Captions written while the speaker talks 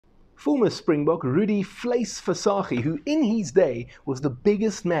Former Springbok Rudie Visagie, who in his day was the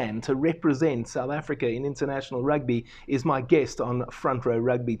biggest man to represent South Africa in international rugby, is my guest on Front Row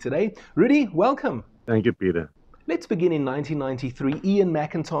Rugby today. Rudie, welcome. Thank you, Peter. Let's begin in 1993. Ian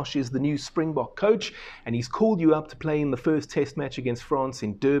McIntosh is the new Springbok coach, and he's called you up to play in the first test match against France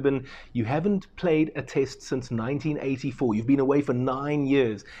in Durban. You haven't played a test since 1984. You've been away for 9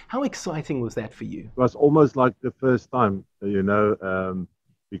 years. How exciting was that for you? It was almost like the first time,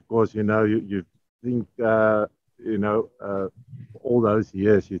 because, you think, all those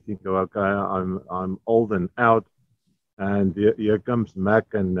years, you think, oh, okay, I'm old and out, and here comes Mac,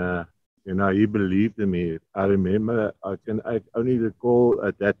 and, he believed in me. I remember, I only recall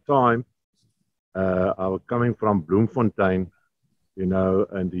at that time, I was coming from Bloemfontein,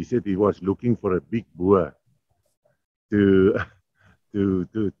 and he said he was looking for a big boer to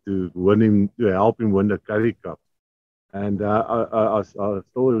win him, to help him win the Currie Cup. And I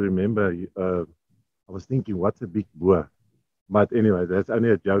still remember, I was thinking, what's a big boer? But anyway, that's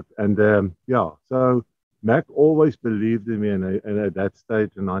only a joke. And so Mac always believed in me, and at that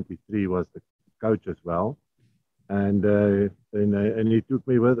stage in '93 was the coach as well. And he took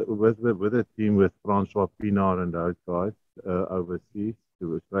me with a team with François Pinaar and those guys overseas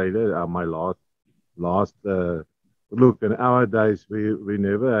to Australia. My last look. In our days, we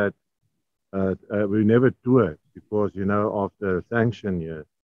never had we never toured because after sanction years.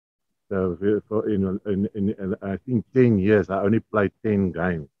 So in I think 10 years, I only played 10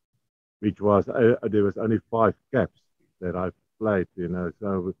 games, which was there was only 5 caps that I played.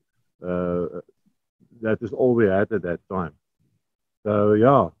 So that is all we had at that time. So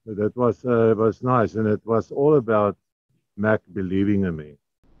yeah, that was nice, and it was all about Mac believing in me.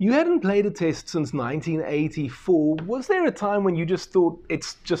 You hadn't played a test since 1984. Was there a time when you just thought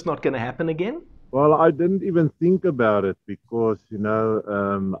it's just not going to happen again? Well, I didn't even think about it because,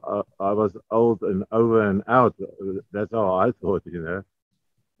 I was old and over and out. That's how I thought,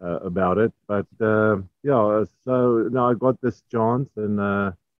 about it. But, so now I got this chance, and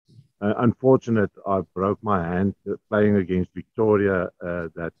unfortunate, I broke my hand playing against Victoria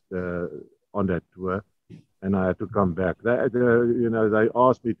on that tour. And I had to come back. They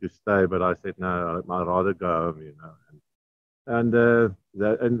asked me to stay, but I said no. I'd rather go home, And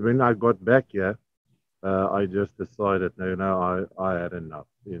when I got back here, I just decided, I had enough.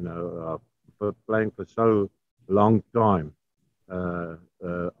 For playing for so long time.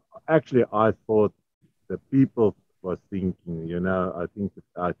 Actually, I thought the people was thinking,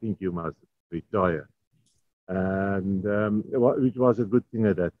 I think you must retire. And which was a good thing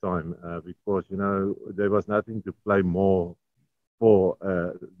at that time because there was nothing to play more for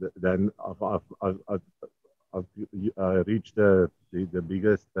than I've reached the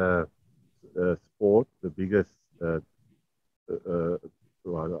biggest sport, the biggest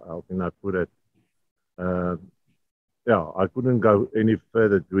how can I put it? I couldn't go any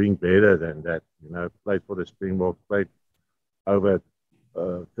further doing better than that. Played for the Springboks, played over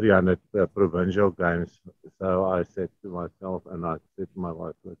 300 provincial games. So I said to myself, and I said to my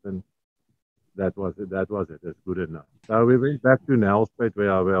wife, listen, that was it. It's good enough. So we went back to Nelspruit,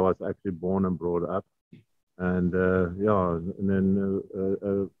 where I was actually born and brought up. And and then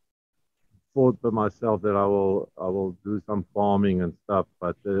thought to myself that I will do some farming and stuff,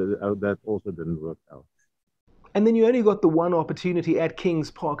 but that also didn't work out. And then you only got the one opportunity at Kings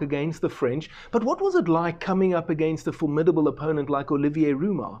Park against the French. But what was it like coming up against a formidable opponent like Olivier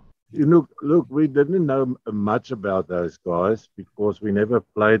Rouma? Look, we didn't know much about those guys because we never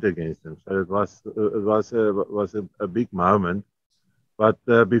played against them. So it was a big moment. But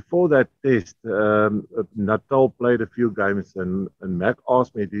before that test, Natal played a few games, and Mac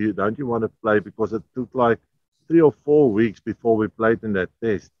asked me, don't you want to play? Because it took like 3 or 4 weeks before we played in that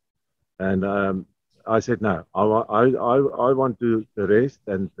test. And I said, no, I want to rest,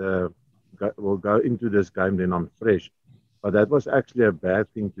 and we'll go into this game, then I'm fresh. But that was actually a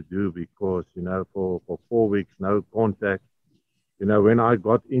bad thing to do because, for 4 weeks, no contact. When I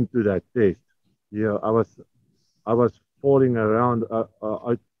got into that test, I was falling around.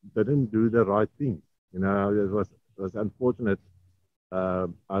 I didn't do the right thing. It was unfortunate. I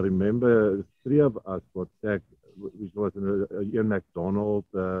remember 3 of us got sacked, which was Ian McDonald,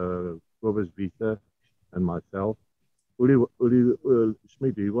 Rudie Visagie, and myself. Uli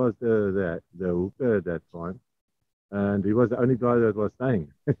Schmidt, he was the hooker at that time, and he was the only guy that was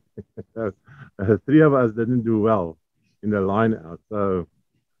staying. So, 3 of us didn't do well in the line out. So,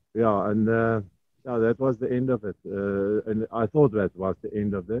 that was the end of it. And I thought that was the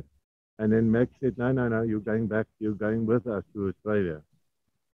end of it. And then Mac said, no, you're going back. You're going with us to Australia.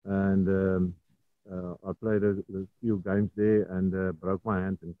 And I played a few games there and broke my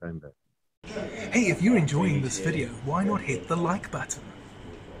hand and came back. Hey, if you're enjoying this video, why not hit the like button?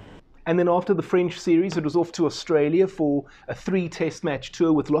 And then after the French series, it was off to Australia for a 3-test match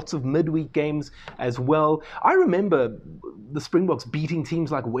tour with lots of midweek games as well. I remember the Springboks beating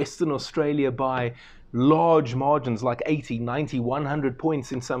teams like Western Australia by large margins, like 80, 90, 100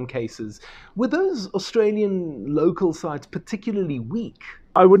 points in some cases. Were those Australian local sides particularly weak?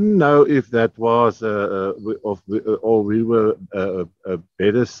 I wouldn't know if that was or we were a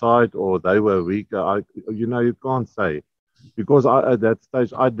better side or they were weaker. You can't say, because at that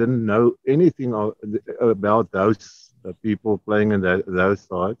stage I didn't know anything about those people playing in those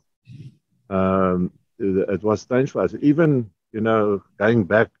sides. It was strange for us. Even going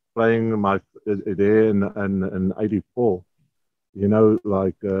back playing there in '84,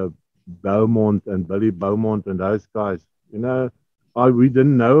 like Beaumont and Billy Beaumont and those guys. We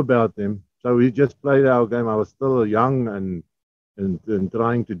didn't know about them, so we just played our game. I was still young and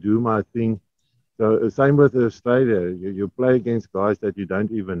trying to do my thing. So same with Australia. You play against guys that you don't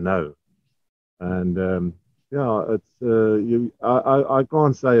even know, and it's I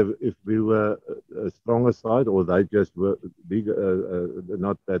can't say if we were a stronger side or they just were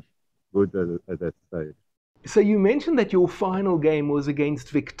not that good at that stage. So you mentioned that your final game was against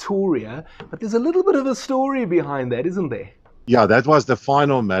Victoria, but there's a little bit of a story behind that, isn't there? Yeah, that was the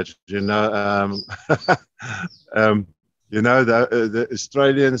final match. The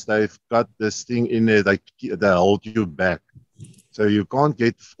Australians, they've got this thing in there. They hold you back, so you can't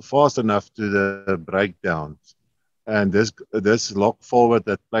get fast enough to the breakdowns. And this lock forward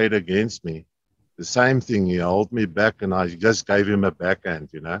that played against me, the same thing. He held me back, and I just gave him a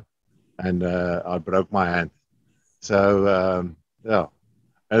backhand, and I broke my hand. So yeah,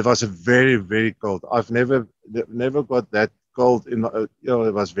 and it was a very, very cold. I've never got that cold it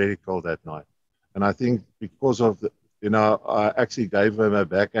was very cold that night, and I think because of I actually gave him a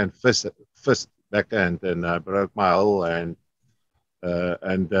backhand fist backhand, and I broke my whole hand, so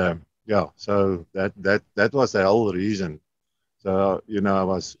that was the whole reason. So I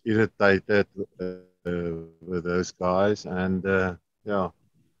was irritated with those guys, and at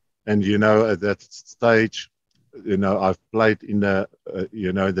that stage, I've played in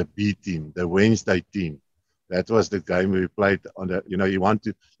the B team, the Wednesday team. That was the game we played on the. You want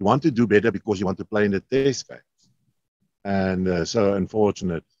to do better because you want to play in the test games, and so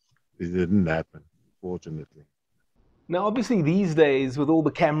unfortunately, it didn't happen. Fortunately. Now, obviously, these days, with all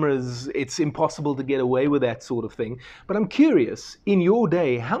the cameras, it's impossible to get away with that sort of thing. But I'm curious, in your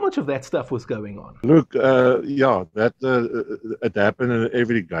day, how much of that stuff was going on? Look, that it happened in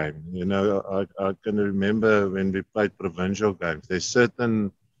every game. I can remember when we played provincial games. There's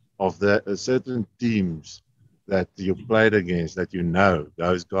certain teams that you played against that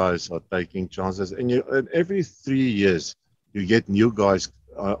those guys are taking chances, and every 3 years you get new guys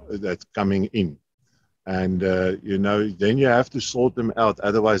that's coming in. And then you have to sort them out.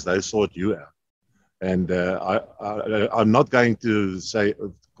 Otherwise, they sort you out. And I'm not going to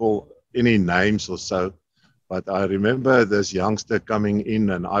call any names or so, but I remember this youngster coming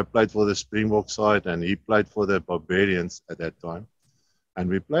in, and I played for the Springbok side, and he played for the Barbarians at that time. And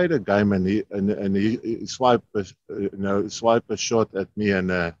we played a game, and he swiped a shot at me,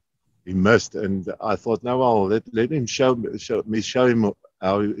 and he missed. And I thought, no, well, let him show him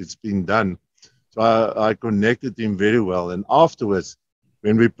how it's been done. So I connected him very well. And afterwards,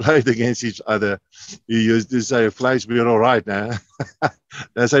 when we played against each other, he used to say, Vleis, we're all right now.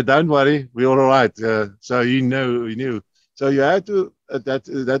 I said, don't worry, we're all right. So he knew. So you had to,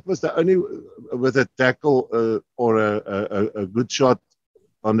 that was the only, with a tackle or a good shot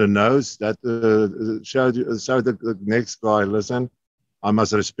on the nose, that showed the next guy, listen, I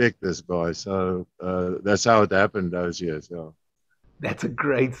must respect this guy. So that's how it happened those years. Yeah. That's a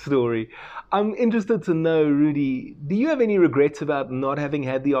great story. I'm interested to know, Rudie, do you have any regrets about not having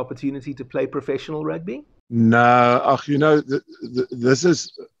had the opportunity to play professional rugby? No, this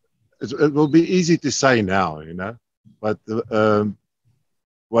is, it will be easy to say now, but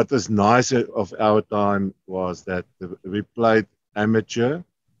what was nice of our time was that we played amateur,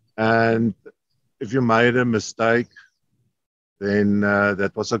 and if you made a mistake, then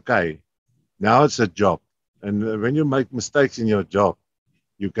that was okay. Now it's a job. And when you make mistakes in your job,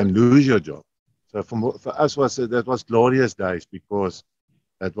 you can lose your job. So for us, that was glorious days, because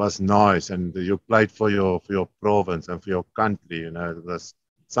that was nice, and you played for your province and for your country. It was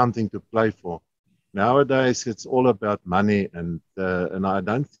something to play for. Nowadays, it's all about money, and I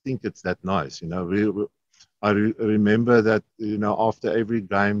don't think it's that nice. I remember that after every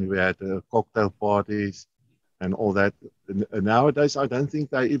game we had cocktail parties, and all that. Nowadays, I don't think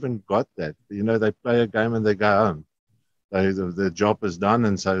they even got that. You know, they play a game and they go home. The job is done,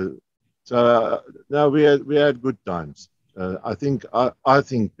 and so no, we had good times. I think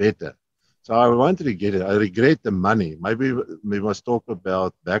better. So I won't regret it. I regret the money. Maybe we must talk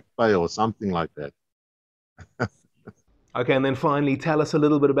about back pay or something like that. Okay, and then finally, tell us a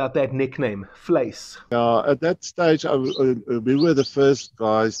little bit about that nickname, Vleis. At that stage, we were the first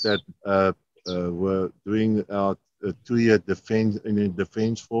guys that were doing our 2-year defense in the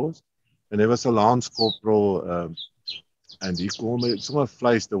defense force, and there was a lance corporal, and he called me, "Someone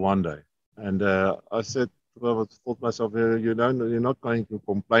Vleis the one day," and I said, well, I thought myself, you're not going to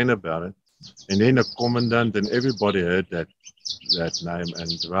complain about it. And then a commandant and everybody heard that name,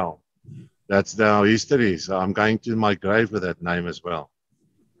 and well, that's our history. So I'm going to my grave with that name as well.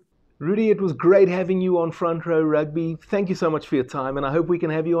 Rudie, it was great having you on Front Row Rugby. Thank you so much for your time, and I hope we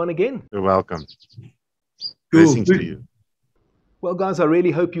can have you on again. You're welcome. Blessings to you. Well, guys, I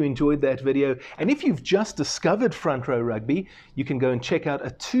really hope you enjoyed that video. And if you've just discovered Front Row Rugby, you can go and check out a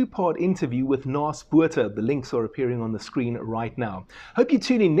 2-part interview with Naas Botha. The links are appearing on the screen right now. Hope you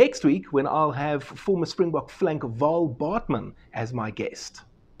tune in next week when I'll have former Springbok flank Val Bartman as my guest.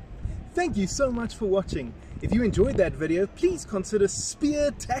 Thank you so much for watching. If you enjoyed that video, please consider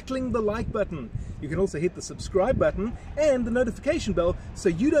spear tackling the like button. You can also hit the subscribe button and the notification bell so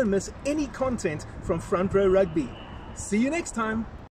you don't miss any content from Front Row Rugby. See you next time.